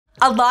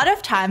A lot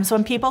of times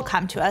when people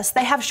come to us,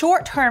 they have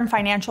short-term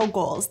financial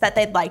goals that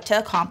they'd like to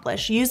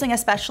accomplish using a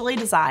specially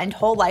designed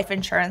whole life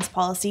insurance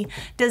policy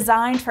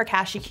designed for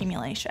cash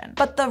accumulation.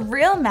 But the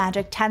real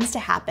magic tends to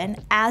happen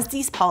as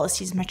these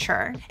policies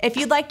mature. If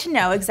you'd like to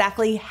know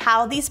exactly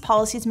how these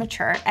policies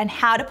mature and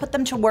how to put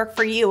them to work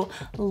for you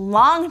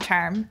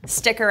long-term,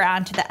 stick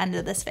around to the end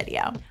of this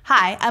video.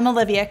 Hi, I'm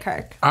Olivia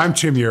Kirk. I'm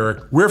Tim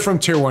Urich. We're from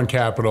Tier 1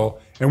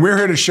 Capital, and we're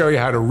here to show you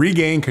how to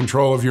regain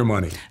control of your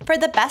money. For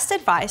the best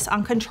advice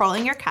on controlling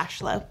your cash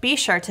flow, be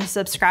sure to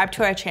subscribe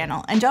to our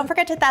channel and don't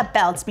forget to hit that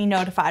bell to be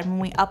notified when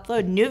we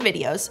upload new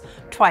videos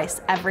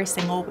twice every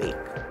single week.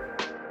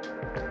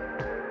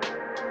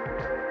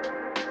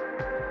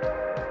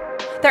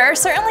 There are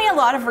certainly a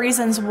lot of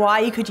reasons why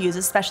you could use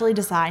a specially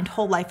designed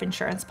whole life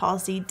insurance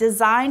policy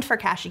designed for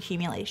cash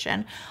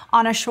accumulation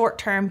on a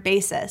short-term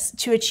basis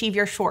to achieve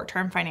your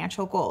short-term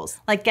financial goals,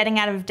 like getting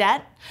out of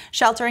debt,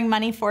 sheltering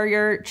money for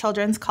your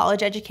children's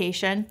college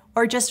education,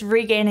 or just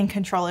regaining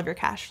control of your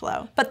cash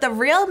flow. But the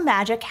real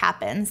magic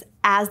happens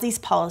as these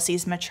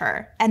policies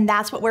mature, and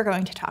that's what we're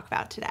going to talk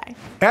about today.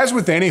 As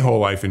with any whole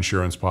life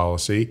insurance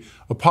policy,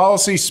 a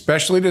policy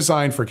specially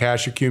designed for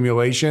cash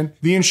accumulation,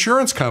 the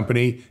insurance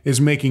company is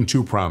making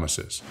two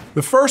promises.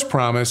 The first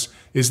promise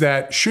is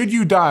that should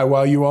you die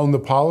while you own the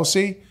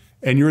policy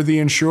and you're the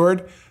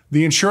insured,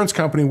 the insurance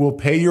company will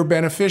pay your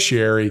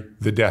beneficiary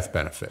the death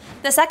benefit.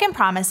 The second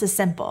promise is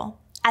simple.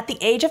 At the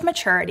age of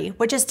maturity,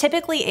 which is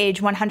typically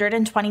age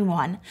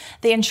 121,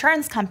 the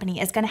insurance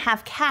company is going to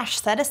have cash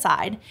set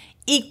aside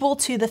equal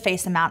to the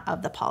face amount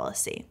of the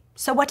policy.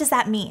 So what does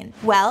that mean?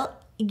 Well,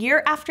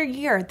 year after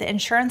year, the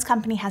insurance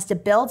company has to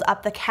build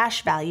up the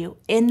cash value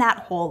in that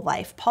whole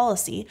life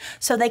policy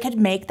so they could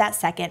make that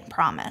second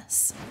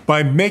promise.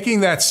 By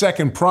making that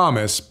second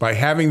promise, by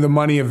having the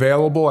money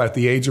available at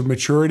the age of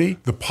maturity,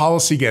 the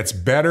policy gets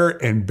better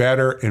and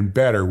better and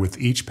better with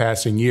each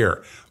passing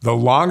year. The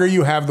longer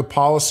you have the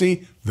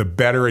policy, the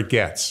better it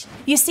gets.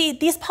 You see,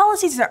 these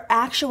policies are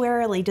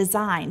actuarially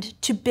designed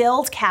to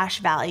build cash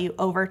value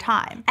over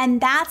time.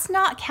 And that's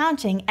not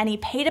counting any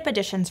paid-up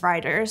additions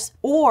riders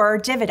or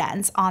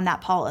dividends on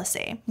that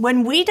policy.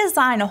 When we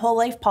design a whole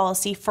life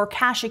policy for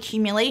cash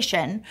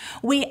accumulation,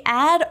 we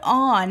add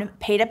on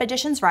paid-up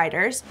additions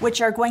riders,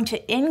 which are going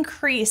to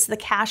increase the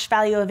cash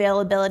value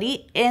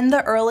availability in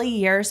the early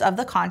years of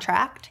the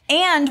contract.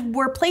 And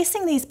we're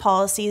placing these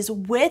policies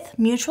with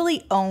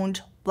mutually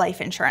owned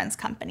life insurance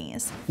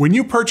companies. When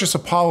you purchase a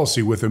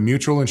policy with a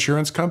mutual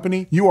insurance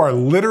company, you are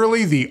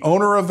literally the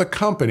owner of the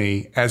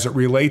company as it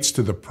relates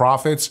to the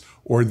profits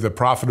or the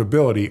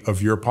profitability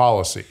of your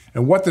policy.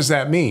 And what does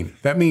that mean?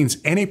 That means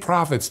any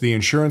profits the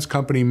insurance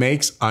company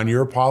makes on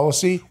your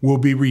policy will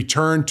be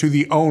returned to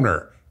the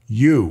owner,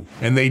 you.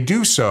 And they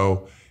do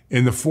so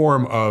in the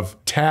form of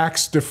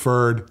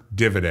tax-deferred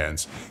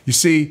dividends. You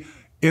see,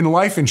 in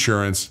life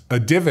insurance, a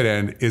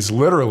dividend is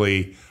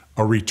literally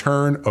a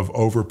return of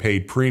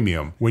overpaid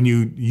premium. When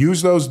you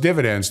use those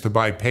dividends to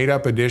buy paid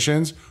up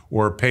additions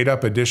or paid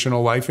up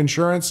additional life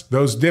insurance,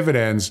 those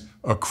dividends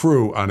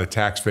accrue on a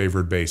tax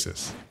favored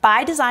basis.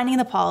 By designing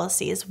the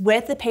policies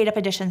with the paid up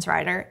additions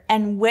rider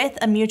and with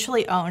a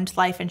mutually owned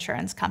life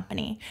insurance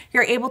company,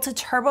 you're able to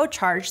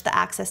turbocharge the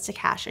access to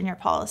cash in your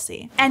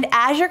policy. And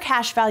as your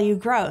cash value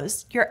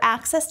grows, your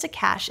access to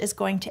cash is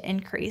going to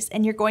increase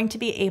and you're going to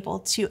be able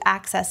to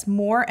access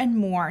more and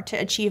more to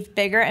achieve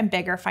bigger and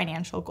bigger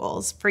financial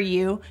goals for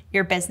you,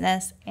 your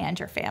business, and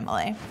your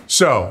family.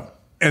 So,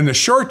 in the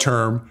short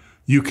term,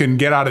 you can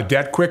get out of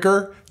debt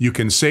quicker, you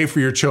can save for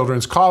your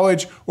children's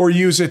college, or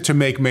use it to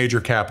make major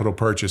capital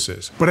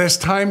purchases. But as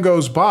time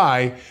goes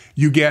by,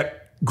 you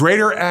get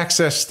greater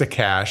access to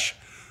cash,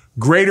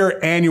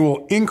 greater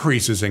annual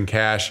increases in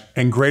cash,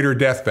 and greater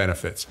death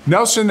benefits.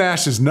 Nelson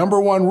Nash's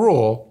 #1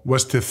 rule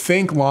was to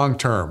think long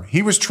term.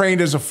 He was trained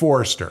as a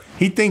forester.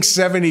 He thinks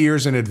 70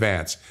 years in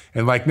advance.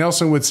 And like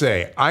Nelson would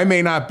say, I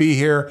may not be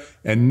here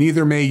and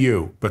neither may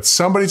you, but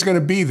somebody's going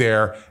to be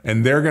there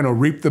and they're going to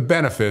reap the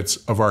benefits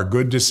of our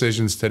good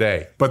decisions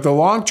today. But the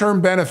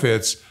long-term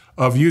benefits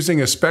of using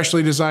a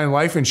specially designed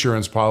life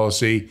insurance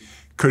policy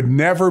could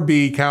never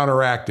be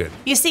counteracted.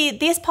 You see,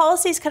 these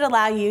policies could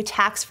allow you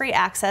tax-free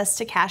access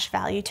to cash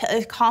value to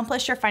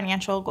accomplish your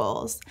financial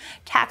goals,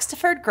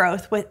 tax-deferred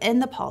growth within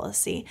the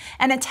policy,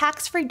 and a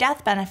tax-free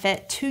death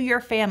benefit to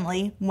your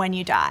family when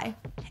you die.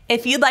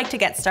 If you'd like to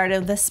get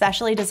started with a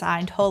specially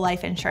designed whole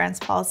life insurance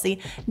policy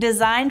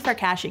designed for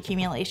cash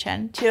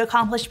accumulation to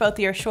accomplish both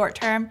your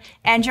short-term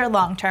and your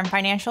long-term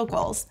financial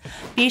goals,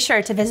 be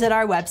sure to visit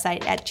our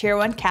website at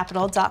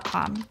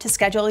tier1capital.com to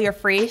schedule your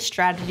free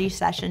strategy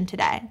session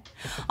today.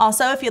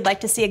 Also, if you'd like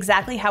to see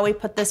exactly how we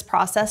put this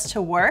process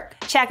to work,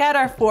 check out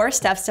our 4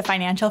 Steps to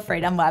Financial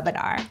Freedom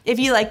webinar. If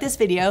you like this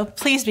video,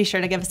 please be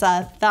sure to give us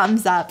a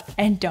thumbs up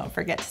and don't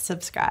forget to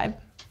subscribe.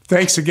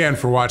 Thanks again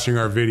for watching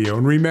our video.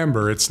 And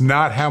remember, it's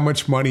not how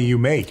much money you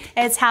make.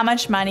 It's how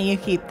much money you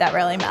keep that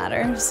really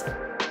matters.